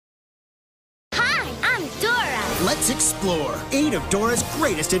Let's explore 8 of Dora's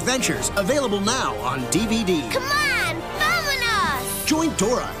greatest adventures, available now on DVD. Come on, vámonos! Join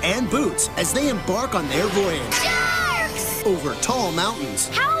Dora and Boots as they embark on their voyage. Sharks! Over tall mountains.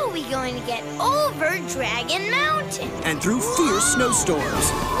 How are we going to get over Dragon Mountain? And through fierce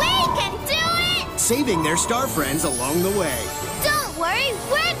snowstorms. We can do it! Saving their star friends along the way. Don't worry,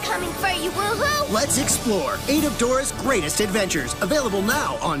 we're coming for you, woohoo! Let's explore 8 of Dora's greatest adventures, available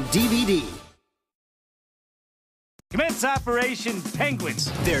now on DVD. Commence Operation Penguins.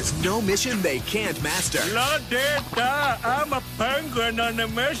 There's no mission they can't master. La da, I'm a penguin on a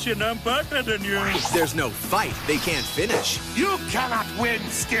mission. I'm better than you. There's no fight they can't finish. You cannot win,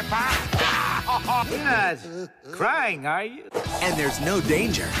 Skipper. You're not crying, are you? And there's no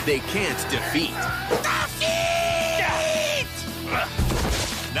danger they can't defeat.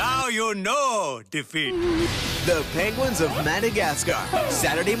 Now you know defeat. The Penguins of Madagascar.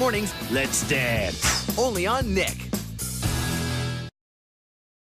 Saturday mornings, Let's dance. only on Nick.